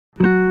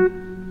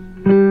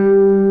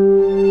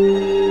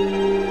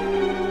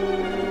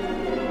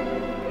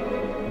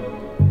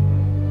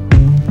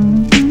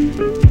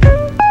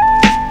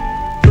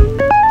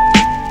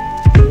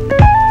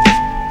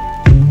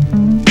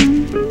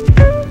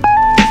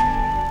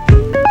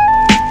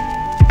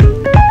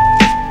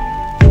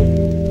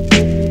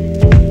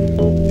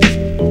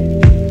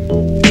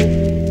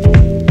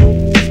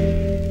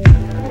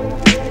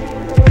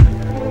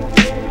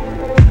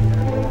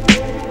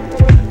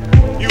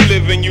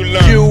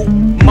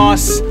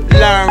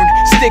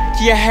Stick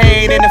your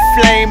hand in the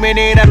flame and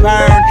it'll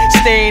burn.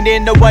 Stand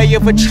in the way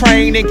of a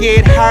train and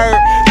get hurt.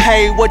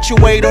 Pay what you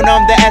weigh, don't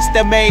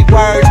underestimate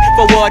words.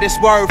 For what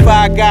it's worth,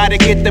 I gotta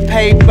get the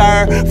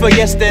paper for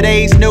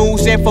yesterday's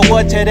news and for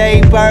what today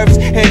births.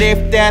 And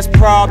if that's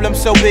problem,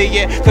 so be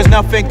it, cause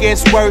nothing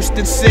gets worse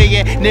than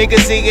seeing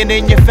niggas eating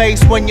in your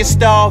face when you're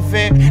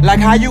starving. Like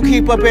how you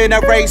keep up in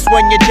a race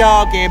when you're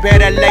jogging.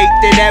 Better late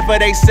than ever,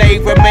 they say,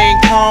 remain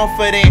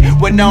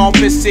confident. When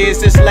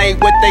offices is late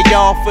with they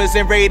offers,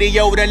 and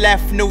radio to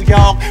left New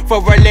York for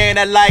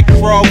Atlanta like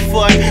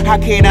Crawford. How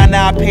can I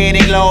not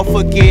panic, Lord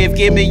forgive?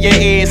 Give me your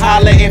ears,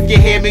 holler if you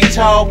hear me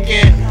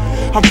talking.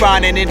 I'm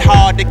finding it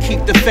hard to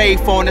keep the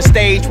faith on the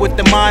stage with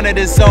the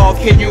monitors off.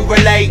 Can you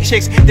relate?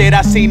 Chicks that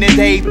I seen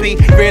today be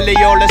really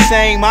all the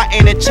same. I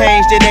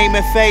interchanged the name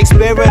and face,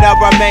 spirit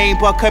I remain,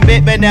 but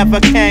commitment never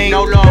came.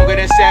 No longer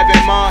than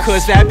 7 months,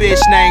 cause that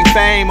bitch named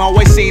Fame.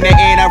 Always seen her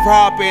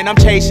interrupting, I'm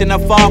chasing a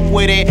fuck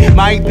with it.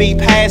 Might be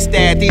past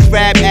that, these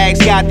rap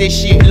acts got this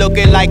shit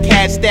looking like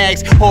cat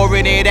stacks,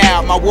 pouring it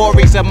out. My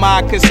worries are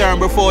my concern,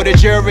 before the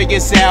jury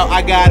is out,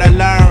 I gotta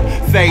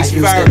learn face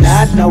first. I used to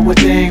not know a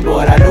thing,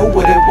 but I knew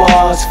what it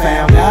was.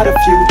 Found out a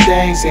few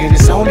things, and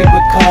it's only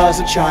because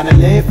I'm trying to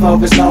live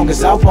for as long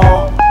as I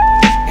want.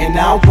 And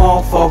I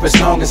want for as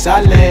long as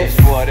I live.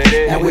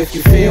 Now if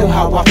you feel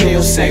how I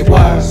feel, say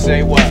what?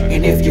 Say what?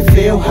 And if you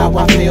feel how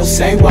I feel,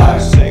 say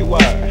what? Say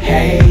what?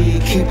 Hey,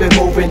 keep it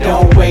moving,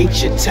 don't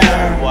wait your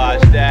turn.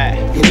 Watch that.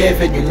 You live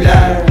and you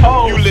learn.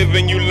 Oh, you live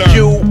and you learn.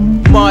 You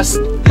must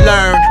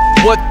learn.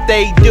 What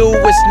they do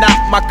is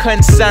not my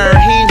concern.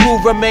 He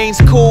who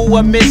remains cool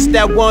will miss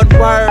that one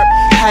word.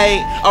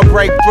 Hey, I'll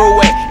break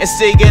through it and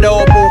see it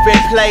all move in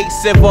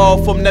place.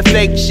 Evolve from the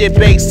fake shit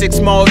basics,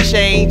 small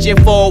change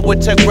and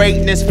forward to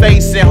greatness,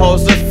 facing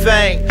halls of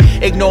fame.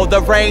 Ignore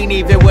the rain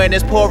even when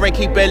it's pouring,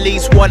 keep at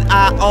least one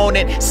eye on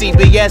it.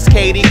 CBS,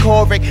 Katie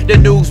Couric, the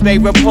news may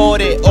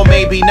report it, or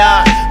maybe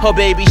not. Her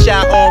baby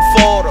shot on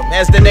Fordham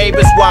as the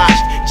neighbors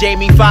watched.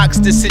 Jamie Foxx,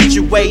 the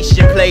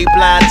situation, played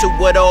blind to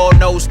what all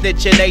no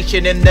snitching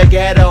nation in the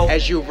ghetto.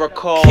 As you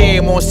recall,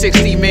 Kim on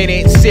 60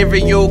 Minutes,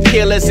 serial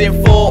killers in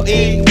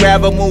 4E.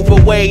 Rather move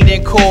away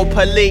than call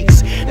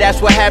police.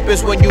 That's what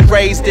happens when you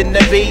raised in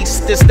the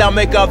beast. The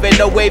stomach of it,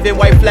 a waving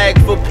white flag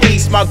for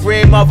peace. My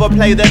grandmother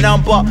played the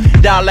number,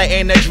 dollar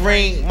in a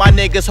dream. My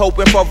niggas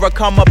hoping for a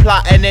come up,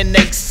 plotting in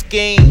next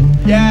scheme.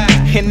 Yeah,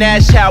 and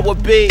that's how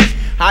it be.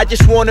 I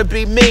just wanna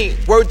be me.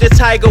 Word to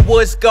Tiger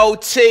Woods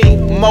goatee.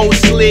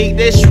 Mostly,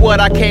 this what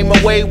I came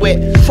away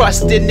with.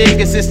 Trusting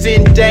niggas is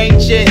in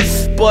danger,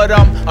 but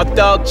a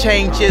thug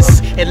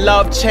changes and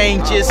love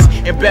changes,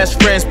 and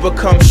best friends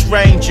become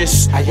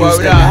strangers. I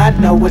used to not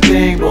know a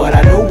thing, but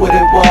I knew what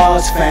it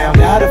was. Found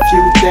out a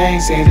few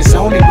things, and it's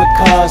only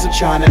because I'm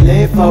trying to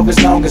live for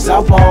as long as I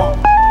want.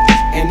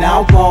 And I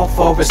want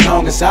for as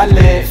long as I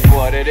live.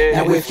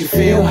 Now if you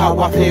feel how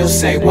I feel,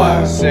 say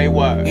what? Say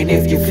what? And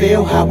if you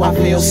feel how I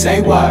feel, say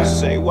what?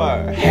 Say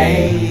what?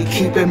 Hey,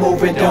 keep it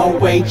moving,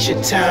 don't wait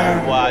your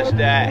turn. Watch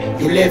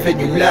that. You live and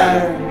you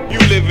learn. You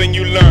live and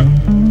you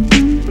learn.